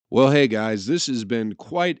Well, hey guys, this has been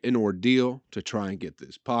quite an ordeal to try and get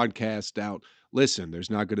this podcast out. Listen, there's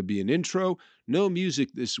not going to be an intro, no music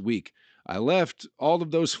this week. I left all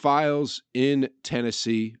of those files in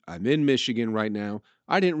Tennessee. I'm in Michigan right now.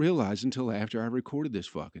 I didn't realize until after I recorded this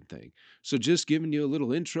fucking thing. So, just giving you a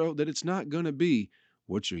little intro that it's not going to be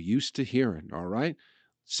what you're used to hearing, all right?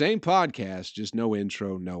 Same podcast, just no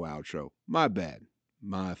intro, no outro. My bad.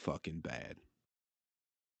 My fucking bad.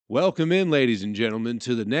 Welcome in, ladies and gentlemen,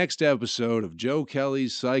 to the next episode of Joe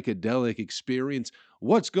Kelly's Psychedelic Experience.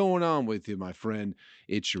 What's going on with you, my friend?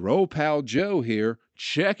 It's your old pal Joe here,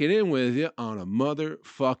 checking in with you on a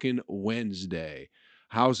motherfucking Wednesday.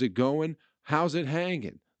 How's it going? How's it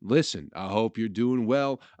hanging? Listen, I hope you're doing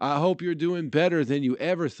well. I hope you're doing better than you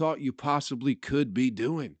ever thought you possibly could be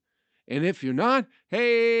doing. And if you're not,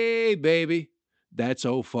 hey, baby, that's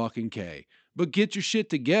O fucking K. But get your shit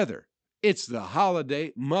together. It's the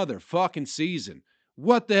holiday motherfucking season.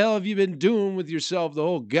 What the hell have you been doing with yourself the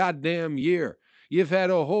whole goddamn year? You've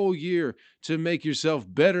had a whole year to make yourself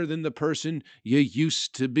better than the person you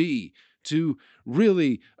used to be, to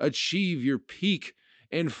really achieve your peak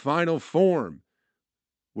and final form.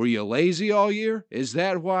 Were you lazy all year? Is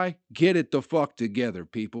that why? Get it the fuck together,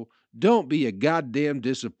 people. Don't be a goddamn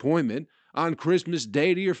disappointment on Christmas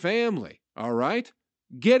Day to your family, all right?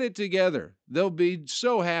 Get it together. They'll be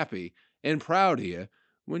so happy and proud of you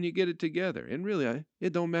when you get it together. And really,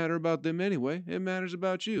 it don't matter about them anyway. It matters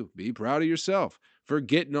about you. Be proud of yourself for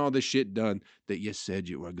getting all the shit done that you said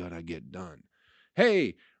you were gonna get done.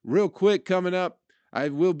 Hey, real quick, coming up, I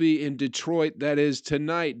will be in Detroit. That is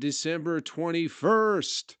tonight, December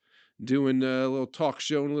 21st, doing a little talk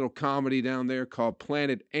show and a little comedy down there called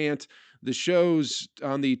Planet Ant. The shows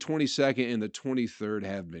on the 22nd and the 23rd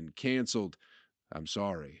have been canceled. I'm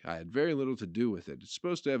sorry. I had very little to do with it. It's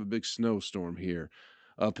supposed to have a big snowstorm here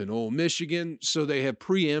up in old Michigan, so they have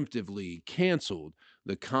preemptively canceled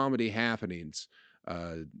the comedy happenings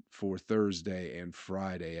for Thursday and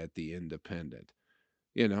Friday at the Independent.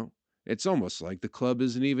 You know, it's almost like the club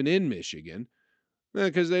isn't even in Michigan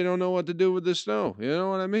because they don't know what to do with the snow. You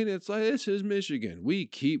know what I mean? It's like, this is Michigan. We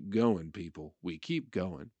keep going, people. We keep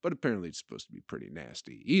going. But apparently it's supposed to be pretty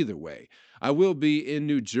nasty. Either way, I will be in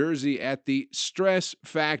New Jersey at the Stress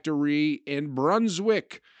Factory in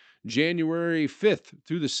Brunswick. January 5th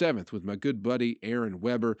through the 7th with my good buddy Aaron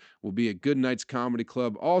Weber. Will be at Good Nights Comedy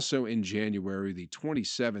Club also in January the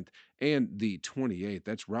 27th and the 28th.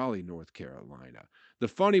 That's Raleigh, North Carolina. The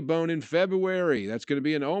Funny Bone in February. That's going to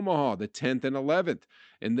be in Omaha, the 10th and 11th.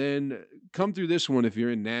 And then come through this one if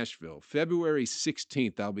you're in Nashville. February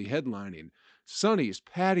 16th, I'll be headlining Sonny's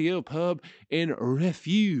Patio Pub in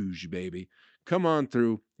Refuge, baby. Come on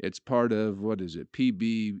through. It's part of, what is it,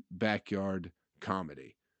 PB Backyard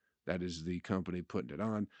Comedy. That is the company putting it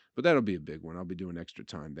on. But that'll be a big one. I'll be doing extra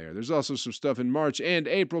time there. There's also some stuff in March and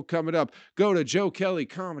April coming up. Go to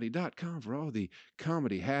joekellycomedy.com for all the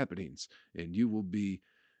comedy happenings, and you will be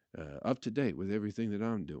up to date with everything that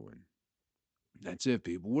I'm doing. That's it,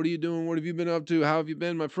 people. What are you doing? What have you been up to? How have you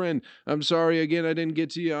been, my friend? I'm sorry again I didn't get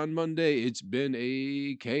to you on Monday. It's been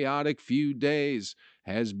a chaotic few days.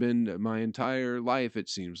 Has been my entire life, it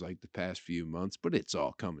seems like, the past few months, but it's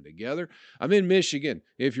all coming together. I'm in Michigan.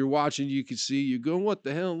 If you're watching, you can see you're going, what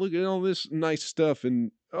the hell? Look at all this nice stuff.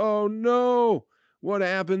 And oh no, what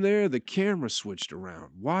happened there? The camera switched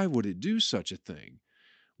around. Why would it do such a thing?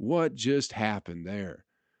 What just happened there?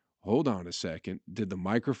 Hold on a second. Did the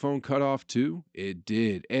microphone cut off too? It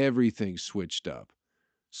did. Everything switched up.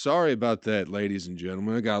 Sorry about that, ladies and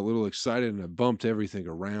gentlemen. I got a little excited and I bumped everything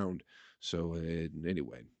around. So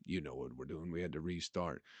anyway, you know what we're doing. We had to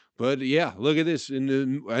restart. But yeah, look at this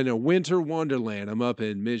in a winter wonderland. I'm up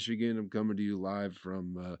in Michigan. I'm coming to you live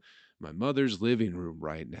from my mother's living room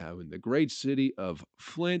right now in the great city of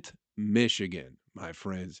Flint, Michigan, my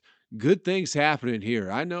friends. Good things happening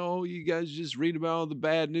here. I know you guys just read about all the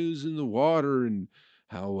bad news in the water and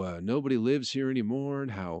how nobody lives here anymore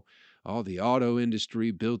and how all the auto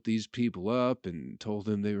industry built these people up and told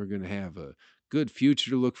them they were going to have a good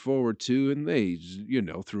future to look forward to, and they,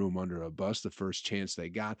 threw them under a bus the first chance they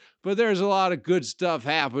got. But there's a lot of good stuff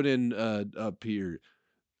happening up here.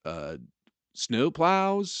 Uh, Snow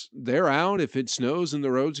plows, they're out. If it snows and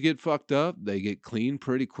the roads get fucked up, they get cleaned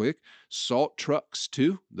pretty quick. Salt trucks,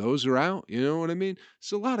 too, those are out. You know what I mean?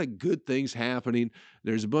 It's a lot of good things happening.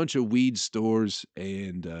 There's a bunch of weed stores,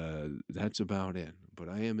 and that's about it. But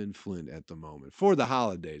I am in Flint at the moment for the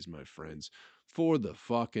holidays, my friends. For the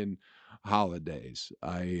fucking holidays.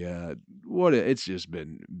 It's just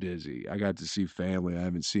been busy. I got to see family I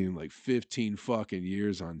haven't seen in like 15 fucking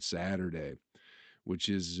years on Saturday, which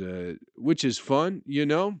is fun.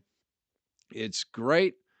 It's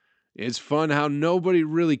great. It's fun how nobody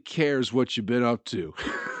really cares what you've been up to.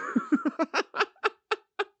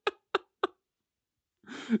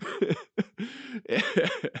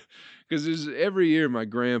 Because every year my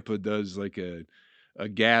grandpa does like a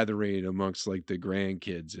gathering amongst like the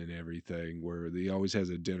grandkids and everything where he always has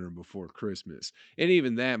a dinner before Christmas. And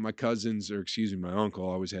even that, my cousins, or excuse me, my uncle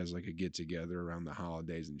always has like a get together around the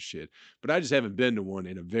holidays and shit. But I just haven't been to one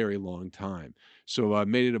in a very long time. So I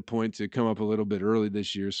made it a point to come up a little bit early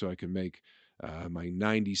this year so I can make my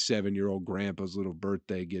 97-year-old grandpa's little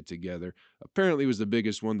birthday get together. Apparently, it was the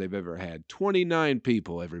biggest one they've ever had. 29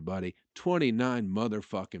 people, everybody. 29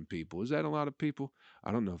 motherfucking people. Is that a lot of people?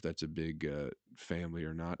 I don't know if that's a big family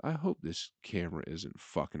or not. I hope this camera isn't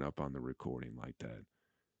fucking up on the recording like that.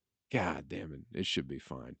 God damn it. It should be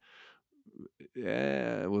fine.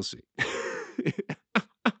 Yeah, we'll see.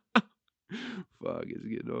 Fuck, it's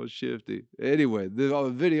getting all shifty. Anyway, the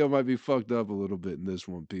video might be fucked up a little bit in this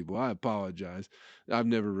one, people. I apologize. I've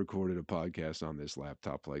never recorded a podcast on this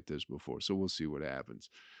laptop like this before, so we'll see what happens.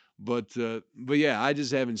 But yeah, I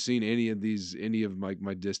just haven't seen any of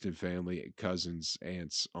my distant family, cousins,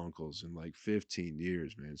 aunts, uncles in like 15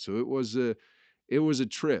 years, man. So it was a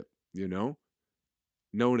trip, you know.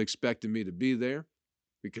 No one expected me to be there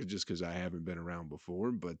because I haven't been around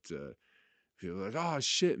before, but feel like, oh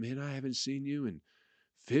shit, man, I haven't seen you in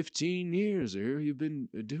 15 years. Here you've been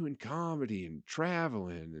doing comedy and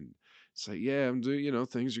traveling. And it's like, yeah, I'm doing,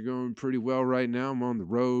 things are going pretty well right now. I'm on the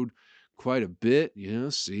road quite a bit,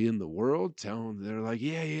 seeing the world, they're like,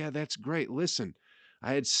 yeah, yeah, that's great. Listen,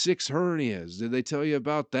 I had 6 hernias. Did they tell you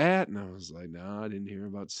about that? And I was like, no, I didn't hear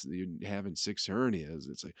about you having 6 hernias.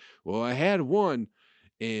 It's like, well, I had one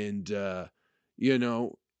and, you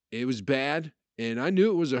know, it was bad and I knew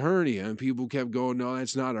it was a hernia, and people kept going, "No,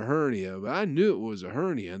 that's not a hernia." But I knew it was a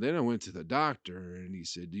hernia. And then I went to the doctor, and he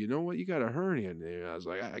said, "Do you know what? You got a hernia in there." I was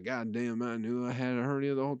like, "Goddamn, I knew I had a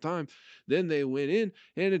hernia the whole time." Then they went in,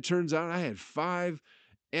 and it turns out I had 5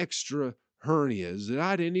 extra hernias that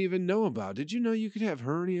I didn't even know about. Did you know you could have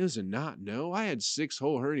hernias and not know? I had 6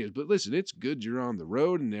 whole hernias. But listen, it's good you're on the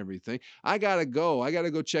road and everything. I gotta go. I gotta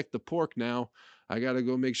go check the pork now. I got to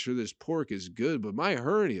go make sure this pork is good. But my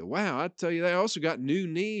hernia, wow, I tell you, I also got new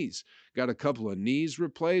knees. Got a couple of knees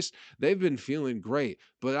replaced. They've been feeling great.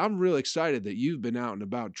 But I'm real excited that you've been out and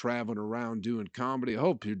about traveling around doing comedy. I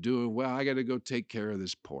hope you're doing well. I got to go take care of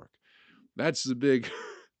this pork. That's the big,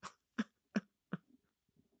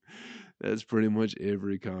 that's pretty much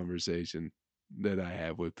every conversation that I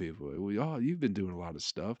have with people. Oh, you've been doing a lot of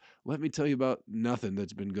stuff. Let me tell you about nothing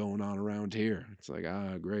that's been going on around here. It's like,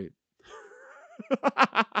 great.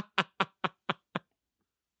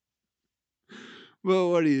 Well,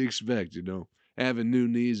 what do you expect? Having new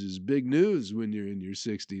knees is big news when you're in your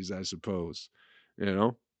 60s, I suppose. You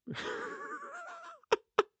know?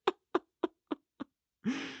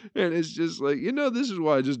 And it's just like, this is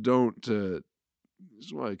why I just don't, this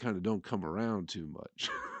is why I kind of don't come around too much.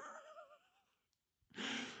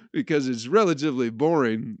 Because it's relatively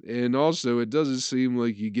boring. And also, it doesn't seem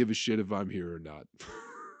like you give a shit if I'm here or not.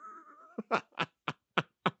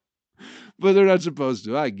 But they're not supposed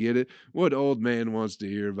to. I get it. What old man wants to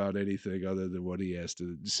hear about anything other than what he has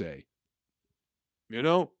to say? You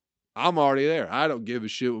know, I'm already there. I don't give a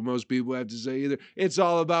shit what most people have to say either. It's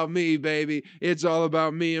all about me, baby. It's all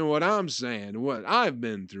about me and what I'm saying, what I've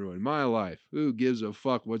been through in my life. Who gives a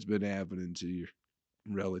fuck what's been happening to your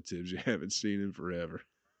relatives you haven't seen in forever?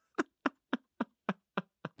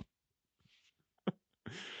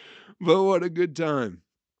 But what a good time.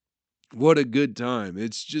 What a good time.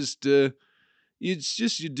 It's just it's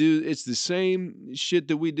the same shit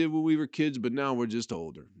that we did when we were kids, but now we're just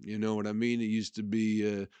older. You know what I mean? It used to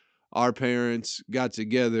be our parents got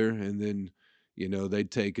together and then, they'd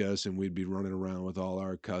take us and we'd be running around with all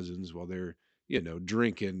our cousins while they're,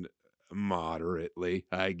 drinking moderately,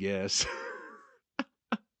 I guess.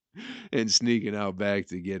 And sneaking out back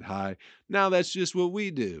to get high. Now that's just what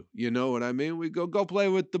we do. You know what I mean? We go play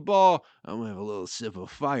with the ball. I'm gonna have a little sip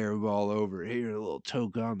of Fireball over here, a little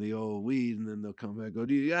toke on the old weed, and then they'll come back. And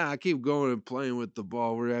go, yeah, I keep going and playing with the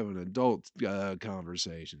ball. We're having adult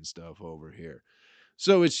conversation stuff over here.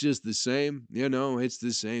 So it's just the same, it's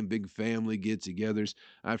the same big family get-togethers.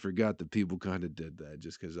 I forgot that people kind of did that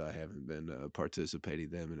just because I haven't been participating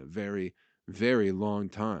them in a very, very long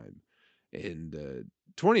time. And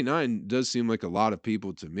 29 does seem like a lot of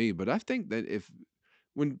people to me, but I think that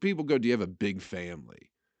when people go, do you have a big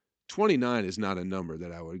family? 29 is not a number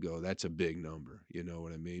that I would go, that's a big number. You know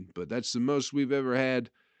what I mean? But that's the most we've ever had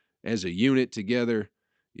as a unit together,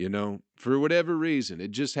 for whatever reason.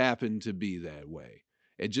 It just happened to be that way.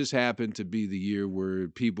 It just happened to be the year where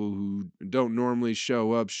people who don't normally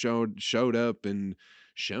show up showed up and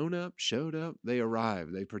showed up. They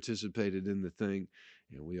arrived. They participated in the thing,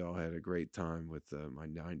 and we all had a great time with my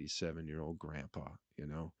 97-year-old grandpa.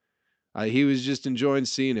 He was just enjoying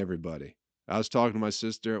seeing everybody. I was talking to my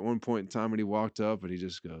sister at one point in time, and he walked up and he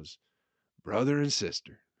just goes, "Brother and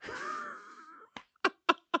sister."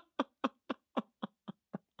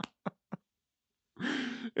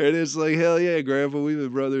 And it's like, hell yeah, Grandpa, we've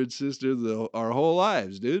been brother and sister our whole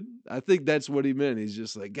lives, dude. I think that's what he meant. He's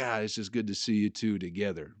just like, God, it's just good to see you two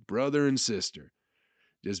together, brother and sister.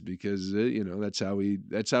 Just because that's how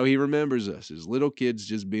he remembers us as little kids,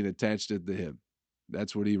 just being attached to the hip.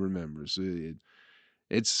 That's what he remembers.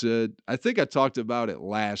 I think I talked about it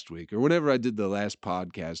last week or whenever I did the last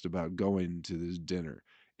podcast about going to this dinner,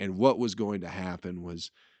 and what was going to happen was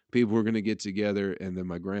people were going to get together, and then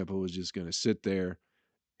my grandpa was just going to sit there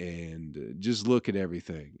and just look at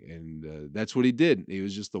everything. And that's what he did. He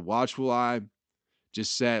was just the watchful eye,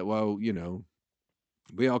 just sat while,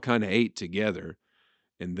 we all kind of ate together.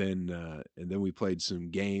 And then we played some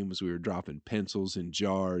games. We were dropping pencils in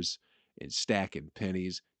jars and stacking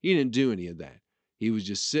pennies. He didn't do any of that. He was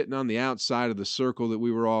just sitting on the outside of the circle that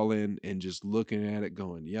we were all in and just looking at it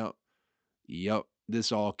going, "Yep, yep,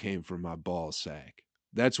 this all came from my ball sack."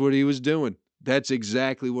 That's what he was doing. That's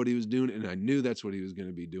exactly what he was doing. And I knew that's what he was going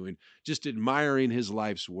to be doing. Just admiring his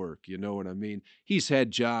life's work. You know what I mean? He's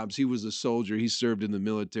had jobs. He was a soldier. He served in the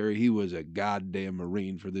military. He was a goddamn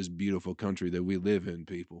Marine for this beautiful country that we live in,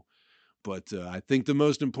 people. But I think the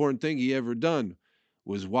most important thing he ever done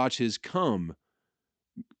was watch his cum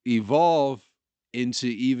evolve into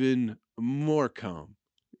even more cum.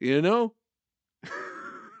 You know?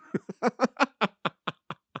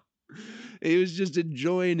 He was just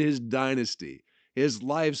enjoying his dynasty, his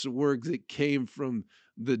life's work that came from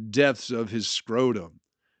the depths of his scrotum.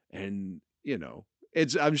 And,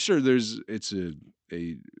 I'm sure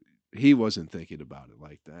a, he wasn't thinking about it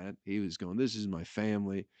like that. He was going, this is my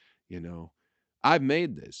family, you know. I've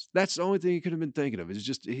made this. That's the only thing he could have been thinking of.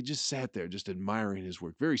 He just sat there just admiring his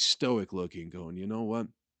work, very stoic looking, going, you know what?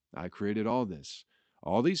 I created all this.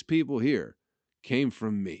 All these people here came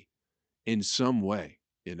from me in some way,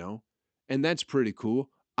 you know? And that's pretty cool.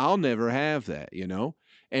 I'll never have that.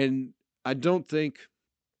 And I don't think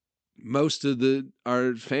most of the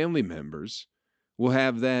our family members will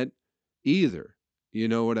have that either. You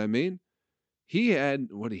know what I mean? He had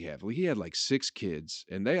what do he have? Well, he had like 6 kids,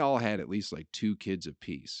 and they all had at least like 2 kids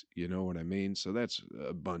apiece. You know what I mean? So that's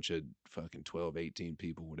a bunch of fucking 12, 18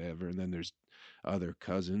 people, whatever. And then there's other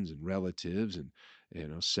cousins and relatives and,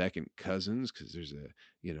 second cousins, because there's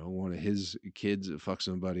one of his kids that fucked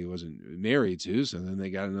somebody he wasn't married to. So then they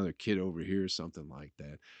got another kid over here or something like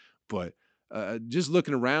that. But just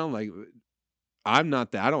looking around, like, I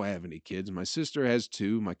don't have any kids. My sister has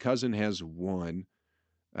 2. My cousin has 1.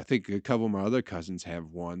 I think a couple of my other cousins have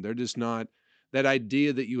 1. They're just not that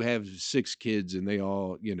idea that you have 6 kids and they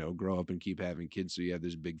all, grow up and keep having kids, so you have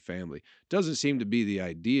this big family. Doesn't seem to be the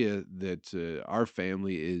idea that our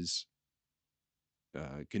family is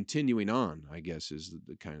continuing on, I guess, is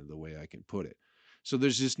the kind of the way I can put it. So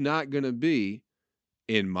there's just not going to be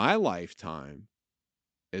in my lifetime,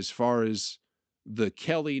 as far as the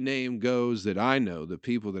Kelly name goes that I know, the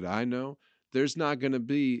people that I know, there's not going to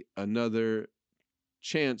be another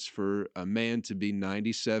chance for a man to be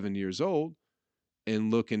 97 years old and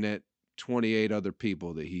looking at 28 other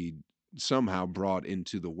people that he somehow brought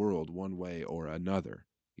into the world one way or another.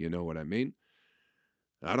 You know what I mean?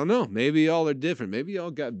 I don't know. Maybe y'all are different. Maybe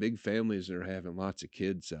y'all got big families and are having lots of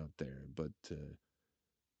kids out there. But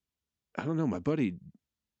I don't know. My buddy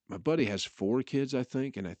has 4 kids, I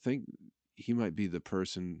think, and I think he might be the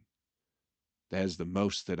person that has the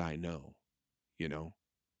most that I know. You know,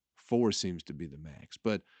 4 seems to be the max.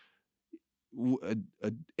 But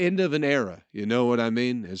a end of an era. You know what I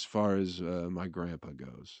mean? As far as my grandpa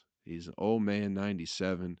goes, he's an old man,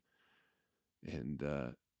 97,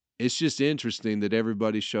 and it's just interesting that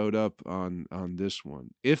everybody showed up on this one.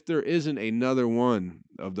 If there isn't another one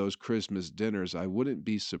of those Christmas dinners, I wouldn't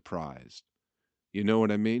be surprised. You know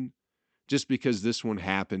what I mean? Just because this one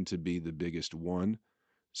happened to be the biggest one,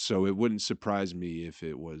 so it wouldn't surprise me if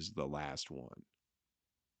it was the last one.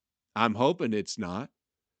 I'm hoping it's not.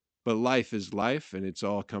 But life is life, and it's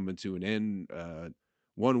all coming to an end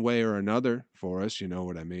one way or another for us. You know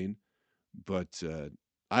what I mean? But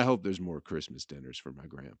I hope there's more Christmas dinners for my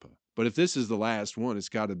grandpa. But if this is the last one, it's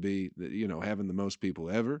got to be, having the most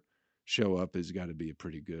people ever show up has got to be a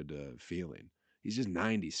pretty good feeling. He's just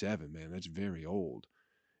 97, man. That's very old.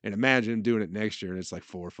 And imagine doing it next year and it's like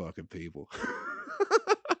 4 fucking people.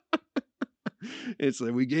 It's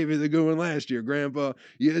like, we gave you the good one last year, Grandpa.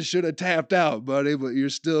 You should have tapped out, buddy, but you're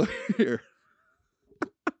still here.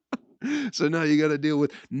 So now you got to deal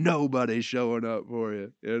with nobody showing up for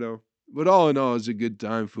you, you know. But all in all, it's a good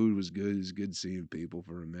time. Food was good. It's good seeing people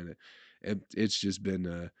for a minute. It's just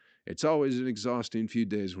been it's always an exhausting few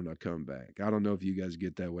days when I come back. I don't know if you guys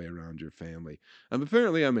get that way around your family.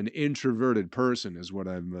 Apparently I'm an introverted person, is what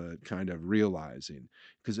I'm kind of realizing,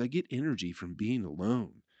 because I get energy from being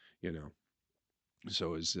alone, you know.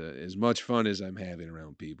 So as much fun as I'm having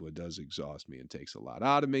around people, it does exhaust me and takes a lot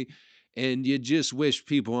out of me. And you just wish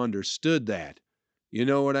people understood that. You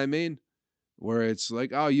know what I mean? Where it's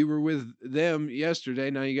like, oh, you were with them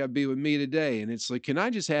yesterday, now you got to be with me today. And it's like, can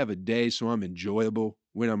I just have a day so I'm enjoyable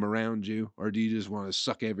when I'm around you, or do you just want to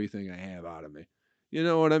suck everything I have out of me? You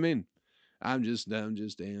know what I mean? I'm just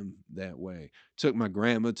am that way. Took my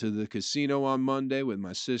grandma to the casino on Monday with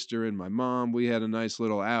my sister and my mom. We had a nice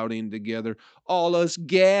little outing together. All us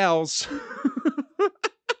gals.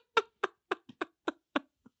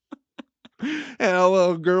 And a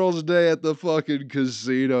little girls' day at the fucking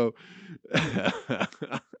casino.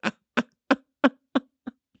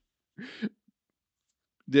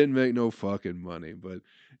 Didn't make no fucking money, but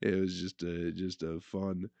it was just a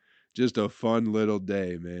fun little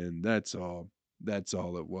day, man. That's all. That's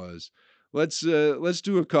all it was. Let's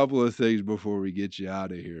do a couple of things before we get you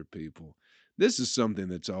out of here, people. This is something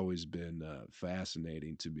that's always been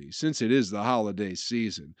fascinating to me since it is the holiday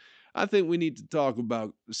season. I think we need to talk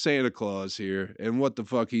about Santa Claus here and what the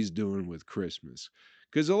fuck he's doing with Christmas.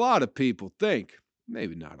 Because a lot of people think,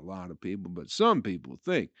 maybe not a lot of people, but some people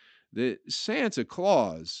think that Santa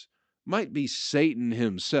Claus might be Satan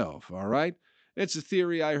himself, all right? It's a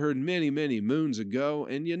theory I heard many, many moons ago,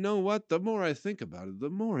 and you know what? The more I think about it, the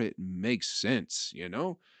more it makes sense, you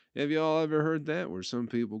know? Have you all ever heard that? Where some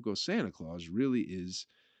people go, Santa Claus really is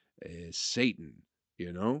Satan,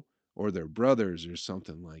 you know? Or their brothers or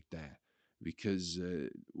something like that. Because,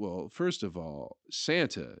 well, first of all,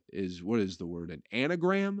 Santa is, what is the word? An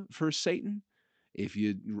anagram for Satan? If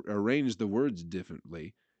you arrange the words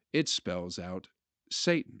differently, it spells out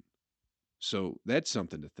Satan. So that's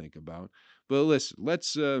something to think about. But listen,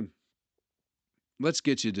 let's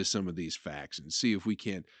get you to some of these facts and see if we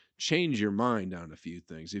can't change your mind on a few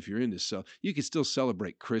things. If you're into you can still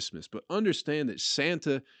celebrate Christmas, but understand that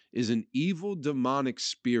Santa is an evil demonic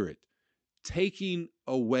spirit taking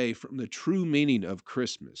away from the true meaning of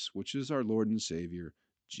Christmas, which is our Lord and Savior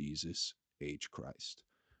Jesus H. Christ.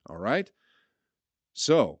 All right?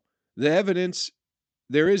 So,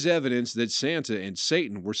 there is evidence that Santa and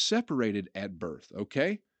Satan were separated at birth,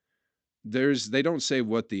 okay? They don't say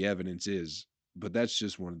what the evidence is, but that's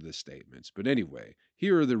just one of the statements. But anyway,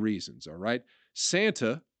 here are the reasons, all right?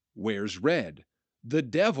 Santa wears red. The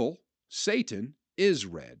devil, Satan, is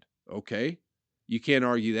red, okay? You can't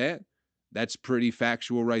argue that. That's pretty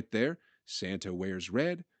factual right there. Santa wears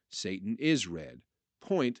red, Satan is red.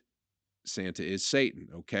 Point, Santa is Satan,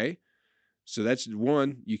 okay? So that's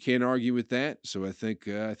one. You can't argue with that. So I think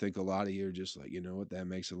a lot of you are just like, you know what, that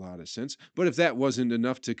makes a lot of sense. But if that wasn't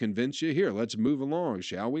enough to convince you, here, let's move along,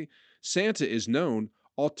 shall we? Santa is known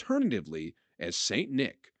alternatively as Saint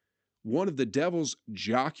Nick. One of the devil's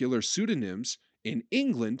jocular pseudonyms in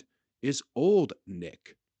England is Old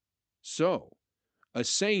Nick. So a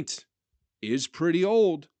saint is pretty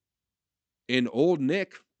old, and Old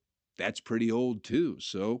Nick, that's pretty old too.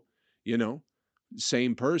 So, you know,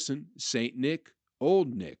 same person, Saint Nick,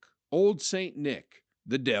 Old Saint Nick,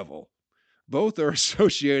 the devil. Both are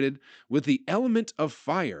associated with the element of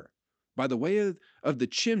fire by the way of the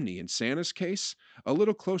chimney in Santa's case, a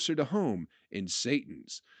little closer to home in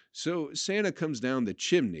Satan's. So Santa comes down the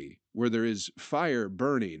chimney where there is fire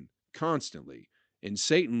burning constantly, and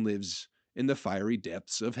Satan lives in the fiery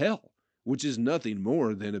depths of hell, which is nothing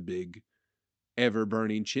more than a big, ever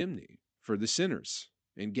burning chimney for the sinners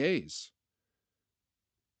and gays.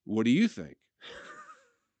 What do you think?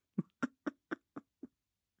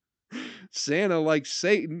 Santa, like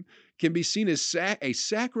Satan, can be seen as a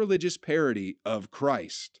sacrilegious parody of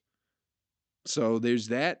Christ. So there's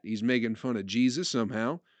that. He's making fun of Jesus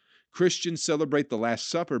somehow. Christians celebrate the Last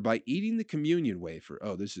Supper by eating the communion wafer.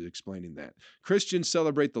 Oh, this is explaining that. Christians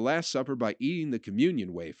celebrate the Last Supper by eating the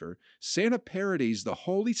communion wafer. Santa parodies the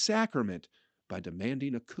Holy Sacrament by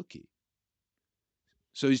demanding a cookie.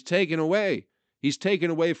 So he's taken away. He's taken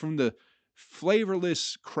away from the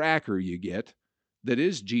flavorless cracker you get that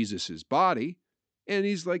is Jesus's body. And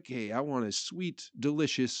he's like, hey, I want a sweet,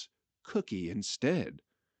 delicious cookie instead.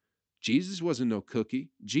 Jesus wasn't no cookie.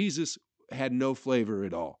 Jesus had no flavor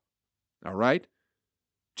at all. All right?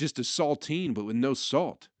 Just a saltine, but with no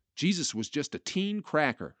salt. Jesus was just a teen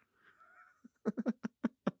cracker.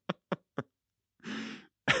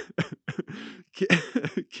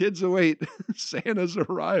 Kids await Santa's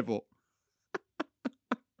arrival.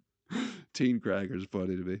 Teen Cracker's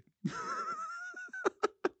funny to me.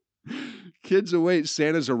 Kids await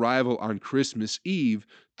Santa's arrival on Christmas Eve,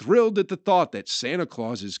 thrilled at the thought that Santa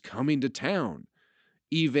Claus is coming to town.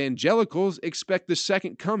 Evangelicals expect the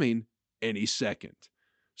second coming any second.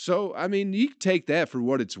 So, I mean, you can take that for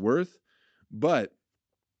what it's worth, but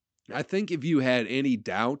I think if you had any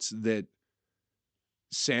doubts that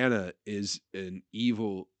Santa is an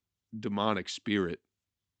evil demonic spirit,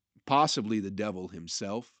 possibly the devil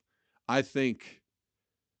himself, I think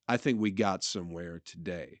I think we got somewhere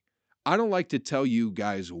today. I don't like to tell you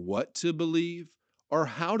guys what to believe or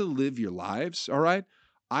how to live your lives, all right?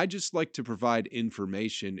 I just like to provide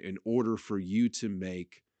information in order for you to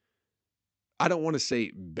make, I don't want to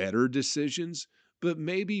say better decisions, but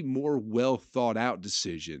maybe more well thought out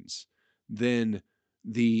decisions than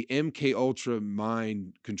the MK Ultra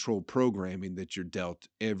mind control programming that you're dealt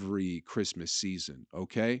every Christmas season,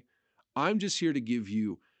 okay? I'm just here to give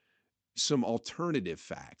you some alternative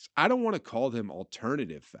facts. I don't want to call them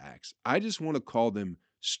alternative facts. I just want to call them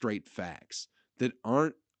straight facts that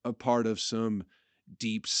aren't a part of some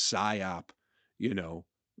deep psyop, you know,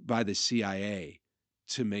 by the CIA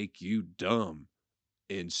to make you dumb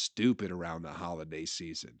and stupid around the holiday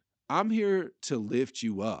season. I'm here to lift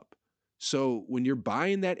you up. So when you're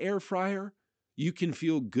buying that air fryer, you can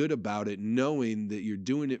feel good about it knowing that you're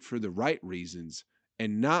doing it for the right reasons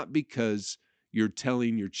and not because you're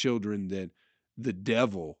telling your children that the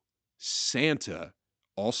devil, Santa,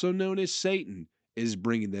 also known as Satan, is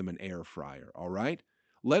bringing them an air fryer, all right?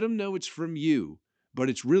 Let them know it's from you, but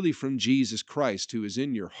it's really from Jesus Christ who is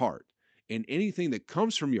in your heart. And anything that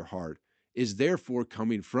comes from your heart is therefore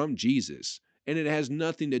coming from Jesus, and it has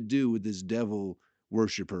nothing to do with this devil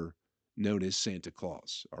worshiper known as Santa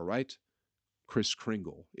Claus, all right? Kris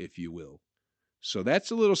Kringle, if you will. So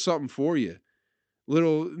that's a little something for you.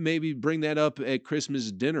 Little, maybe bring that up at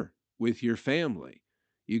Christmas dinner with your family.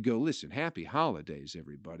 You go, listen, happy holidays,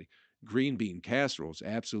 everybody. Green bean casserole is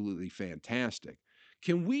absolutely fantastic.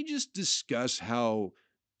 Can we just discuss how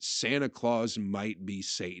Santa Claus might be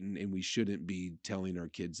Satan and we shouldn't be telling our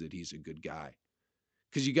kids that he's a good guy?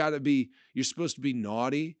 Because you're supposed to be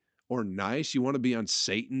naughty or nice. You want to be on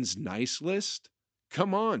Satan's nice list?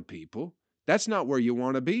 Come on, people. That's not where you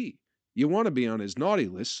want to be. You want to be on his naughty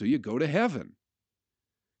list so you go to heaven.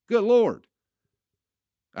 Good Lord.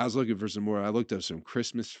 I was looking for some more. I looked up some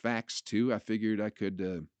Christmas facts too. I figured I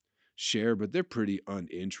could share, but they're pretty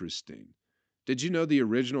uninteresting. Did you know the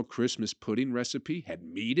original Christmas pudding recipe had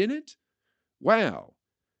meat in it? Wow.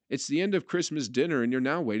 It's the end of Christmas dinner, and you're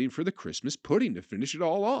now waiting for the Christmas pudding to finish it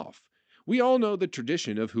all off. We all know the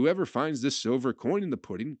tradition of whoever finds this silver coin in the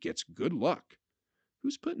pudding gets good luck.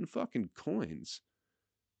 Who's putting fucking coins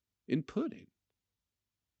in pudding?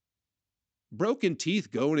 Broken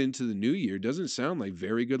teeth going into the new year doesn't sound like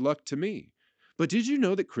very good luck to me. But did you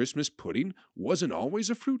know that Christmas pudding wasn't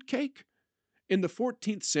always a fruit cake? In the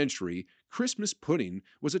 14th century, Christmas pudding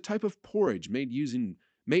was a type of porridge made using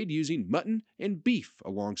mutton and beef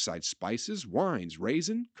alongside spices, wines,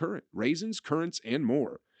 raisins, currants, and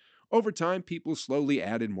more. Over time, people slowly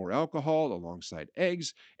added more alcohol alongside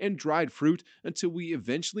eggs and dried fruit until we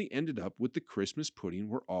eventually ended up with the Christmas pudding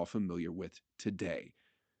we're all familiar with today,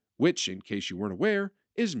 which, in case you weren't aware,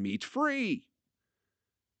 is meat free.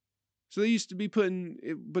 So they used to be putting,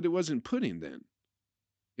 but it wasn't pudding then,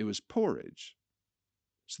 it was porridge.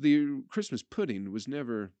 So the Christmas pudding was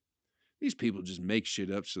never, these people just make shit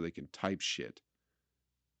up so they can type shit.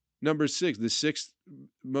 Number 6, the sixth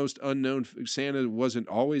most unknown Santa wasn't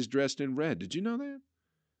always dressed in red. Did you know that?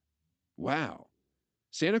 Wow.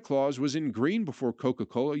 Santa Claus was in green before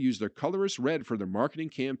Coca-Cola used their colorless red for their marketing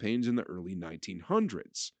campaigns in the early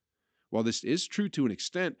 1900s. While this is true to an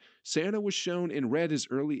extent, Santa was shown in red as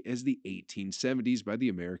early as the 1870s by the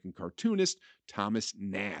American cartoonist Thomas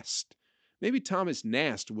Nast. Maybe Thomas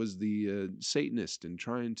Nast was the Satanist and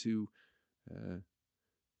trying to uh,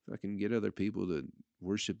 fucking get other people to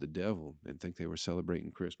worship the devil and think they were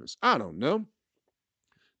celebrating Christmas. I don't know.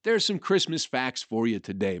 There's some Christmas facts for you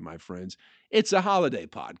today, my friends. It's a holiday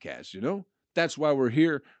podcast, you know? That's why we're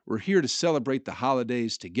here. We're here to celebrate the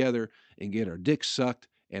holidays together and get our dicks sucked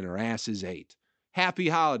and our asses ate. Happy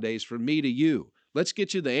holidays from me to you. Let's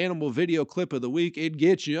get you the animal video clip of the week and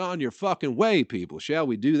get you on your fucking way, people. Shall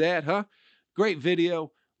we do that, huh? Great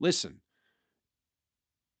video. Listen,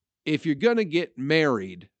 if you're going to get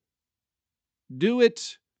married, do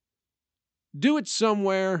it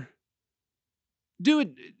somewhere. Do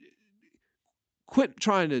it. Quit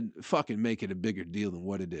trying to fucking make it a bigger deal than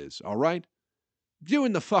what it is, all right? You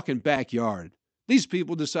in the fucking backyard. These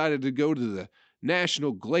people decided to go to the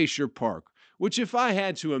National Glacier Park, which, if I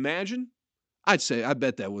had to imagine, I'd say I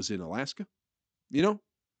bet that was in Alaska. You know,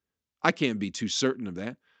 I can't be too certain of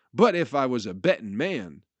that. But if I was a betting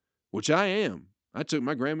man, which I am, I took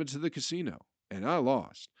my grandma to the casino and I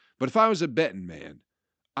lost. But if I was a betting man,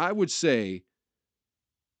 I would say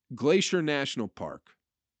Glacier National Park.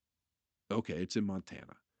 Okay, it's in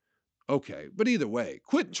Montana. Okay, but either way,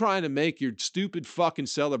 quit trying to make your stupid fucking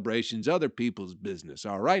celebrations other people's business,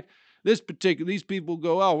 all right? These people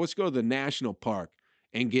go, "Oh, let's go to the national park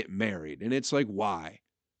and get married." And it's like, "Why?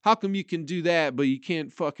 How come you can do that but you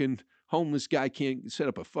can't fucking homeless guy can't set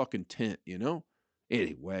up a fucking tent, you know?"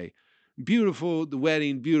 Anyway, beautiful the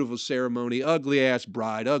wedding, beautiful ceremony, ugly ass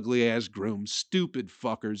bride, ugly ass groom, stupid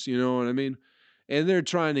fuckers, you know what I mean? And they're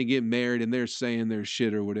trying to get married and they're saying their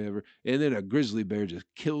shit or whatever, and then a grizzly bear just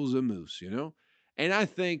kills a moose, you know? And I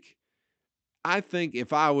think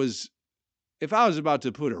if I was about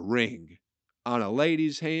to put a ring on a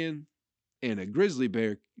lady's hand and a grizzly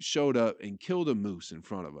bear showed up and killed a moose in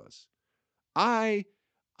front of us, I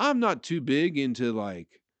I'm not too big into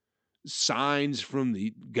like signs from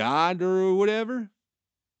the God or whatever,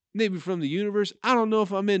 maybe from the universe. I don't know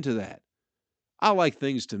if I'm into that. I like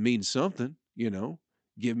things to mean something, you know,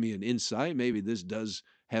 give me an insight. Maybe this does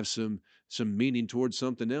have some meaning towards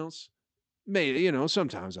something else. Maybe,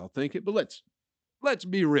 sometimes I'll think it, but let's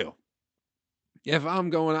be real. If I'm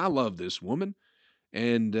going, I love this woman,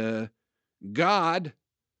 and God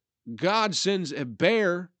God sends a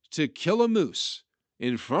bear to kill a moose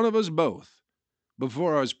in front of us both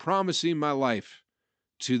before I was promising my life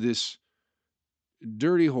to this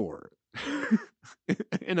dirty whore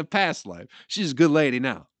in a past life. She's a good lady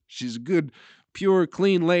now. She's a good, pure,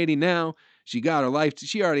 clean lady now. She got her life.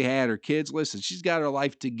 She already had her kids. Listen, she's got her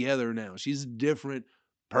life together now. She's a different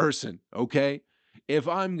person, okay? If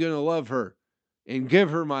I'm going to love her and give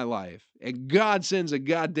her my life, and God sends a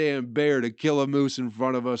goddamn bear to kill a moose in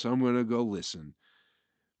front of us, I'm going to go listen.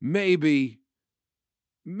 Maybe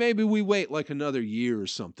maybe we wait like another year or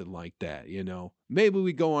something like that, you know? Maybe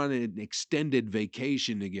we go on an extended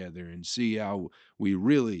vacation together and see how we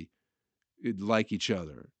really like each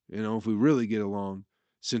other, if we really get along,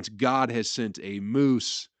 since God has sent a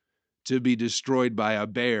moose to be destroyed by a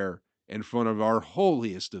bear in front of our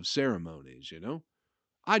holiest of ceremonies, you know?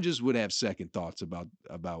 I just would have second thoughts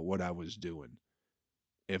about what I was doing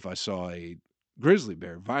if I saw a grizzly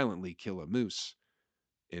bear violently kill a moose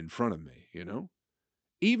in front of me, you know?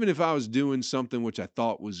 Even if I was doing something which I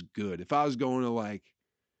thought was good, if I was going to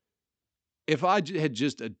if had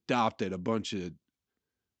just adopted a bunch of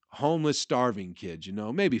homeless, starving kids,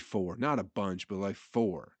 maybe four, not a bunch, but like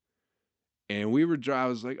four. And I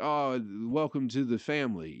was like, "Oh, welcome to the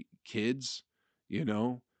family, kids." You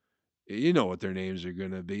know, you know what their names are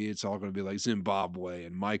going to be. It's all going to be like Zimbabwe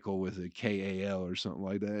and Michael with a KAL or something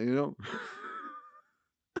like that, you know?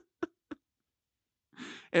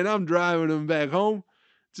 And I'm driving them back home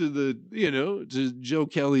to Joe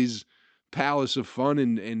Kelly's palace of fun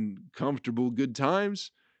and comfortable good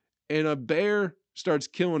times. And a bear starts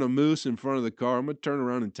killing a moose in front of the car. I'm going to turn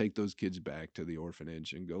around and take those kids back to the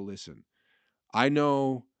orphanage and go, listen, I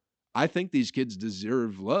know, I think these kids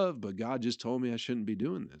deserve love, but God just told me I shouldn't be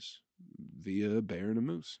doing this via a bear and a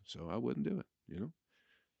moose. So I wouldn't do it.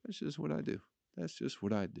 That's just what I do. That's just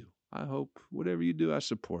what I do. I hope whatever you do, I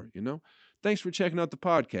support. Thanks for checking out the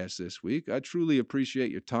podcast this week. I truly appreciate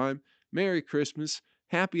your time. Merry Christmas.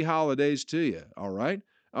 Happy holidays to you. All right.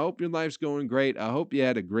 I hope your life's going great. I hope you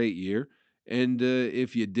had a great year. And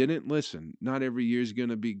if you didn't, listen, not every year is going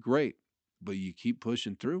to be great, but you keep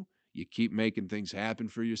pushing through. You keep making things happen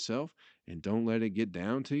for yourself and don't let it get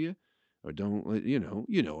down to you or don't let, you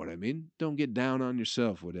know what I mean? Don't get down on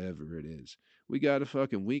yourself, whatever it is. We got a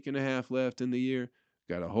fucking week and a half left in the year.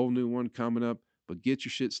 Got a whole new one coming up, but get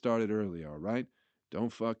your shit started early, all right?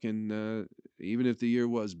 Don't fucking, even if the year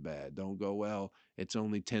was bad, don't go, well, it's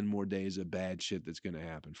only 10 more days of bad shit that's going to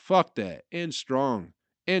happen. Fuck that. End strong.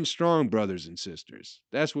 End strong, brothers and sisters.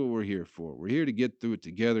 That's what we're here for. We're here to get through it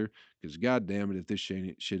together because, God damn it, if this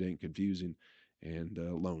shit ain't confusing and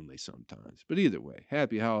lonely sometimes. But either way,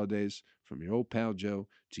 happy holidays from your old pal Joe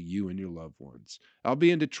to you and your loved ones. I'll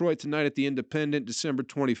be in Detroit tonight at the Independent, December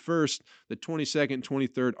 21st. The 22nd and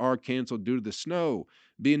 23rd are canceled due to the snow.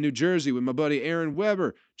 Be in New Jersey with my buddy Aaron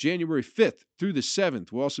Weber, January 5th through the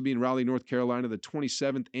 7th. We'll also be in Raleigh, North Carolina, the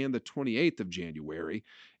 27th and the 28th of January.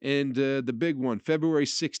 And the big one, February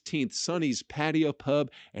 16th, Sonny's Patio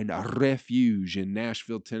Pub and a Refuge in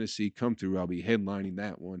Nashville, Tennessee. Come through. I'll be headlining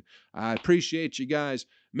that one. I appreciate you guys.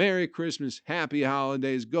 Merry Christmas. Happy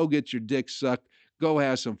holidays. Go get your dick sucked. Go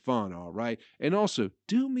have some fun, all right? And also,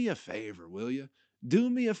 do me a favor, will you? Do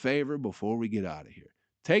me a favor before we get out of here.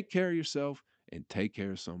 Take care of yourself and take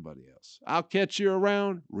care of somebody else. I'll catch you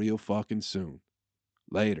around real fucking soon.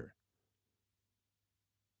 Later.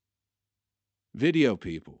 Video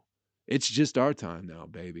people. It's just our time now,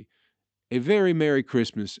 baby. A very Merry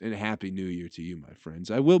Christmas and a Happy New Year to you, my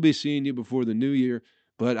friends. I will be seeing you before the new year,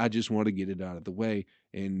 but I just want to get it out of the way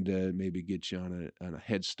and maybe get you on a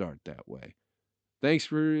head start that way. Thanks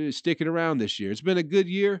for sticking around this year. It's been a good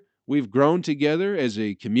year. We've grown together as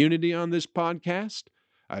a community on this podcast.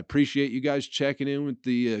 I appreciate you guys checking in with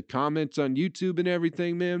the comments on YouTube and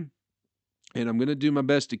everything, man. And I'm going to do my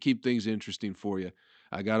best to keep things interesting for you.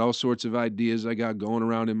 I got all sorts of ideas I got going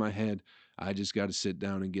around in my head. I just got to sit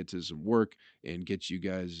down and get to some work and get you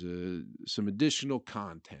guys some additional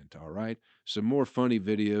content, all right? Some more funny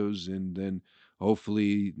videos, and then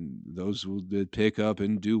hopefully those will pick up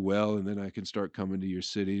and do well. And then I can start coming to your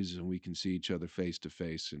cities and we can see each other face to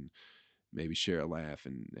face and maybe share a laugh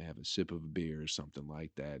and have a sip of a beer or something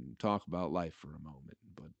like that and talk about life for a moment.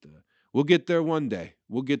 But we'll get there one day.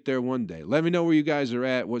 We'll get there one day. Let me know where you guys are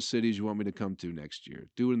at, what cities you want me to come to next year.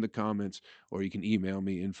 Do it in the comments, or you can email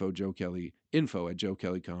me info at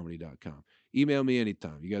joekellycomedy.com. Email me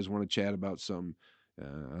anytime. You guys want to chat about something,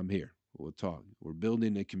 I'm here. We'll talk. We're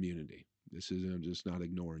building a community. I'm just not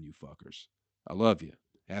ignoring you fuckers. I love you.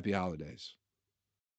 Happy holidays.